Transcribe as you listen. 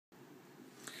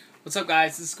What's up,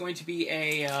 guys? This is going to be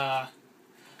a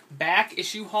back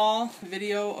issue haul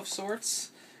video of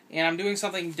sorts, and I'm doing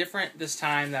something different this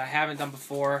time that I haven't done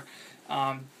before.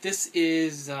 This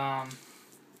is the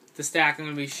stack I'm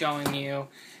going to be showing you,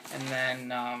 and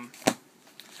then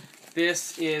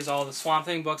this is all the Swamp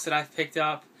Thing books that I've picked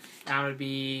up. And I'm going to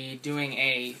be doing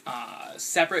a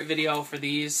separate video for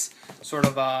these, sort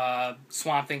of a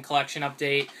Swamp Thing collection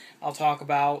update. I'll talk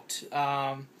about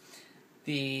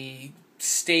the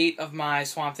state of my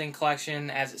Swamp Thing collection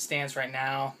as it stands right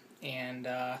now, and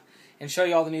show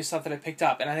you all the new stuff that I picked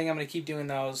up. And I think I'm going to keep doing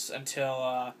those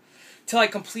until I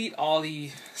complete all the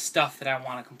stuff that I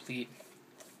want to complete.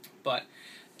 But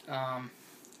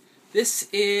this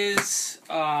is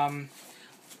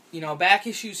back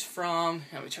issues from.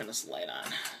 Let me turn this light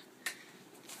on.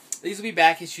 These will be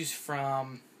back issues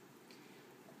from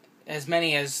as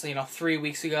many as 3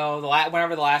 weeks ago.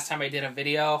 Whenever the last time I did a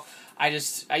video. I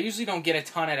usually don't get a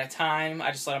ton at a time.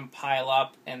 I just let them pile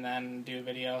up and then do a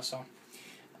video. So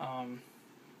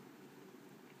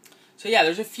yeah,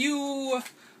 there's a few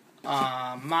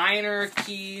minor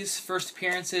keys, first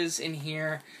appearances in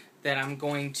here that I'm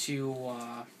going to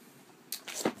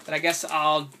that I guess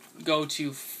I'll go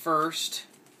to first.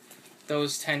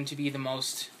 Those tend to be the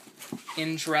most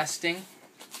interesting,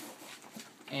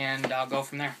 and I'll go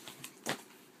from there.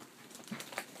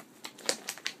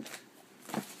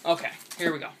 Okay,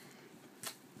 here we go.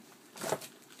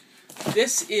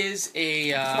 This is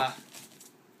a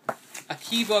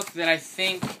key book that I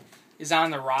think is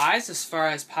on the rise as far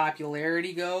as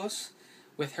popularity goes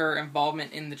with her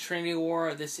involvement in the Trinity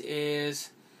War. This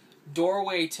is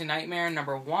Doorway to Nightmare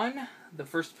 #1, the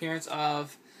first appearance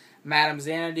of Madame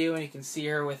Xanadu, and you can see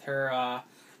her with her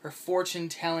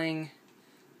fortune-telling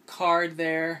card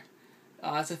there.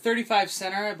 It's a 35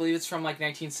 center. I believe it's from like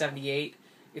 1978.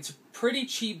 It's a pretty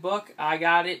cheap book. I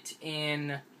got it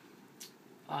in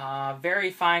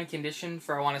very fine condition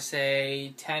for, I want to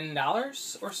say,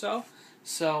 $10 or so.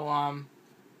 So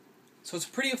it's a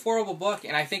pretty affordable book,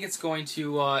 and I think it's going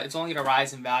to it's only going to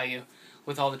rise in value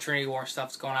with all the Trinity War stuff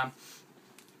that's going on.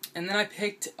 And then I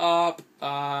picked up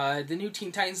the new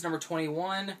Teen Titans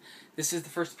 #21. This is the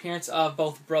first appearance of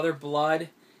both Brother Blood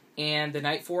and the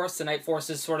Night Force. The Night Force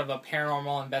is sort of a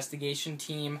paranormal investigation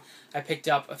team. I picked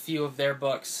up a few of their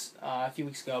books a few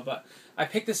weeks ago, but I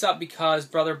picked this up because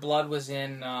Brother Blood was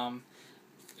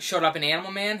showed up in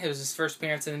Animal Man. It was his first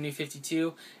appearance in the New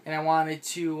 52, and I wanted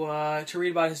to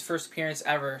read about his first appearance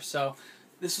ever. So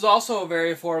this was also a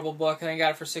very affordable book, and I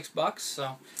got it for $6.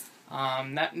 So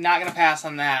not gonna pass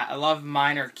on that. I love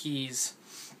minor keys.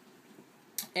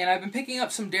 And I've been picking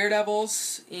up some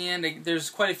Daredevils, and there's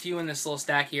quite a few in this little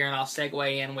stack here, and I'll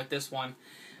segue in with this one.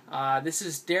 This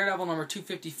is Daredevil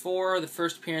 #254, the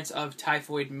first appearance of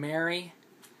Typhoid Mary.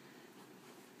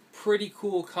 Pretty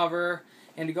cool cover.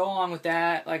 And to go along with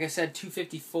that, like I said,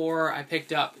 254, I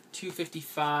picked up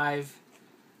 255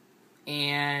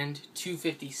 and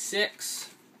 256.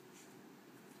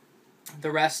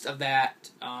 The rest of that,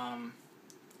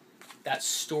 that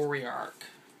story arc.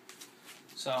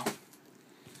 So,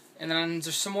 and then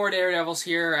there's some more Daredevils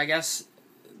here. I guess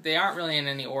they aren't really in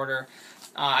any order.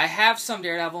 I have some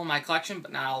Daredevil in my collection,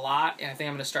 but not a lot. And I think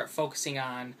I'm going to start focusing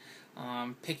on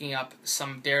picking up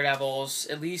some Daredevils,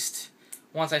 at least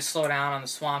once I slow down on the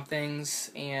Swamp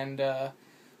Things, and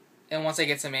once I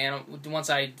get some once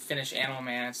I finish Animal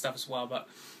Man and stuff as well. But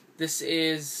this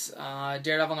is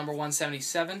Daredevil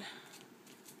 #177.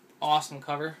 Awesome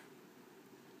cover.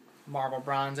 Marvel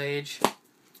Bronze Age.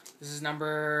 This is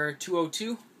number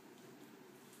 202.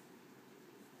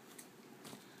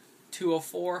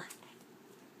 204.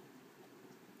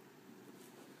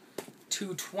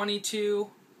 222.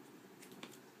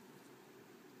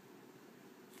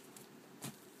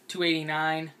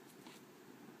 289.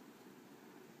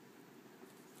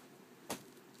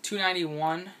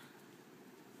 291.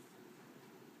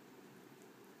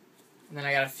 And then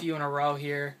I got a few in a row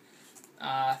here.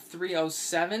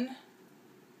 307.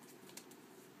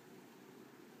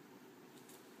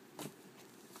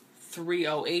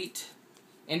 308.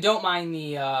 And don't mind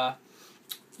the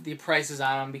prices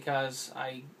on them because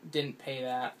I didn't pay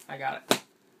that. I got it.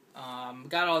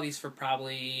 Got all these for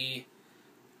probably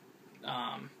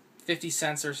 50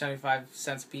 cents or 75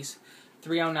 cents a piece.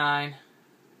 309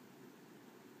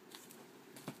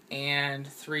 and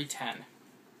 310.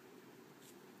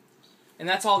 And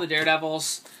that's all the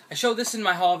Daredevils. I showed this in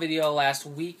my haul video last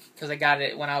week because I got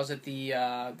it when I was at the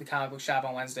comic book shop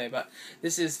on Wednesday. But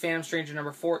this is Phantom Stranger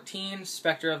 #14,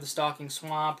 Spectre of the Stalking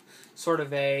Swamp. Sort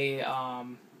of a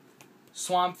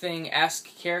Swamp Thing-esque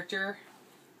character.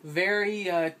 Very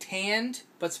tanned,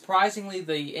 but surprisingly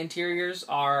the interiors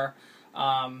are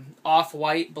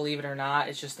off-white, believe it or not.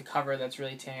 It's just the cover that's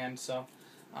really tanned. So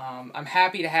I'm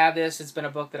happy to have this. It's been a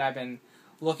book that I've been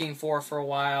looking for a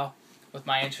while with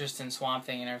my interest in Swamp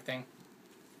Thing and everything.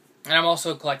 And I'm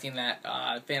also collecting that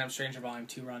Phantom Stranger Volume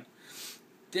 2 run.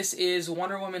 This is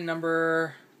Wonder Woman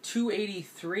number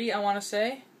 283, I want to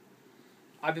say.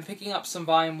 I've been picking up some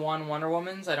Volume 1 Wonder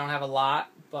Womans. I don't have a lot,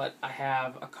 but I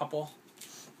have a couple.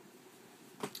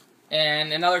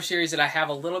 And another series that I have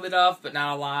a little bit of, but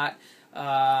not a lot,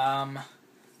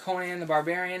 Conan the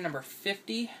Barbarian number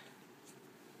 50.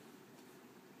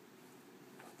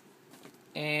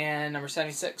 And number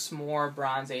 76, more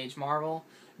Bronze Age Marvel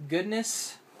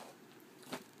goodness.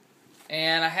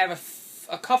 And I have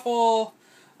a couple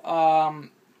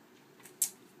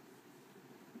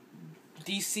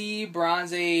DC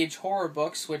Bronze Age horror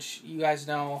books, which you guys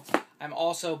know I'm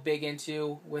also big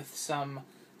into, with some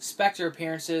Spectre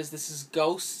appearances. This is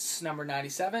Ghosts number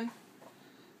 97.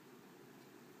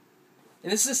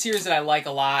 And this is a series that I like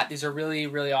a lot. These are really,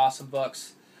 really awesome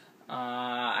books.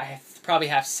 Probably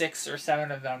have 6 or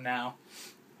 7 of them now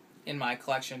in my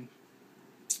collection.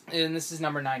 And this is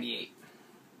number 98.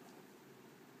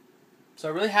 So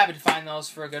I'm really happy to find those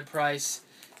for a good price.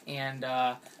 And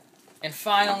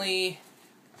finally,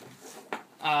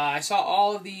 I saw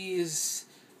all of these.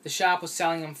 The shop was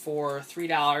selling them for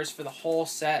 $3 for the whole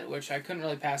set, which I couldn't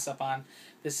really pass up on.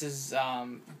 This is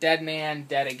Dead Man,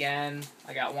 Dead Again.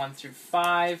 I got 1 through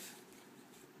 5.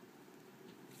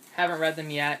 Haven't read them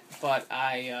yet, but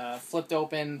I flipped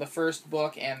open the first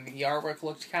book and the artwork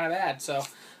looked kind of bad. So,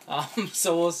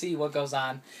 so we'll see what goes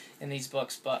on in these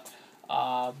books. But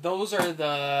those are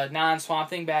the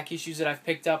non-Swamp Thing back issues that I've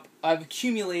picked up. I've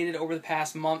accumulated over the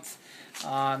past month.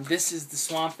 This is the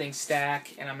Swamp Thing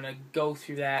stack, and I'm going to go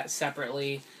through that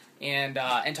separately and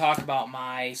talk about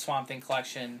my Swamp Thing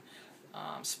collection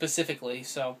specifically.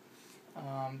 So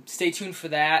stay tuned for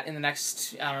that in the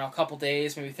next, I don't know, couple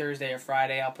days, maybe Thursday or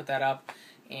Friday. I'll put that up.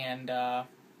 And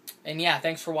yeah,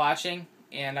 thanks for watching,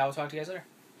 and I will talk to you guys later.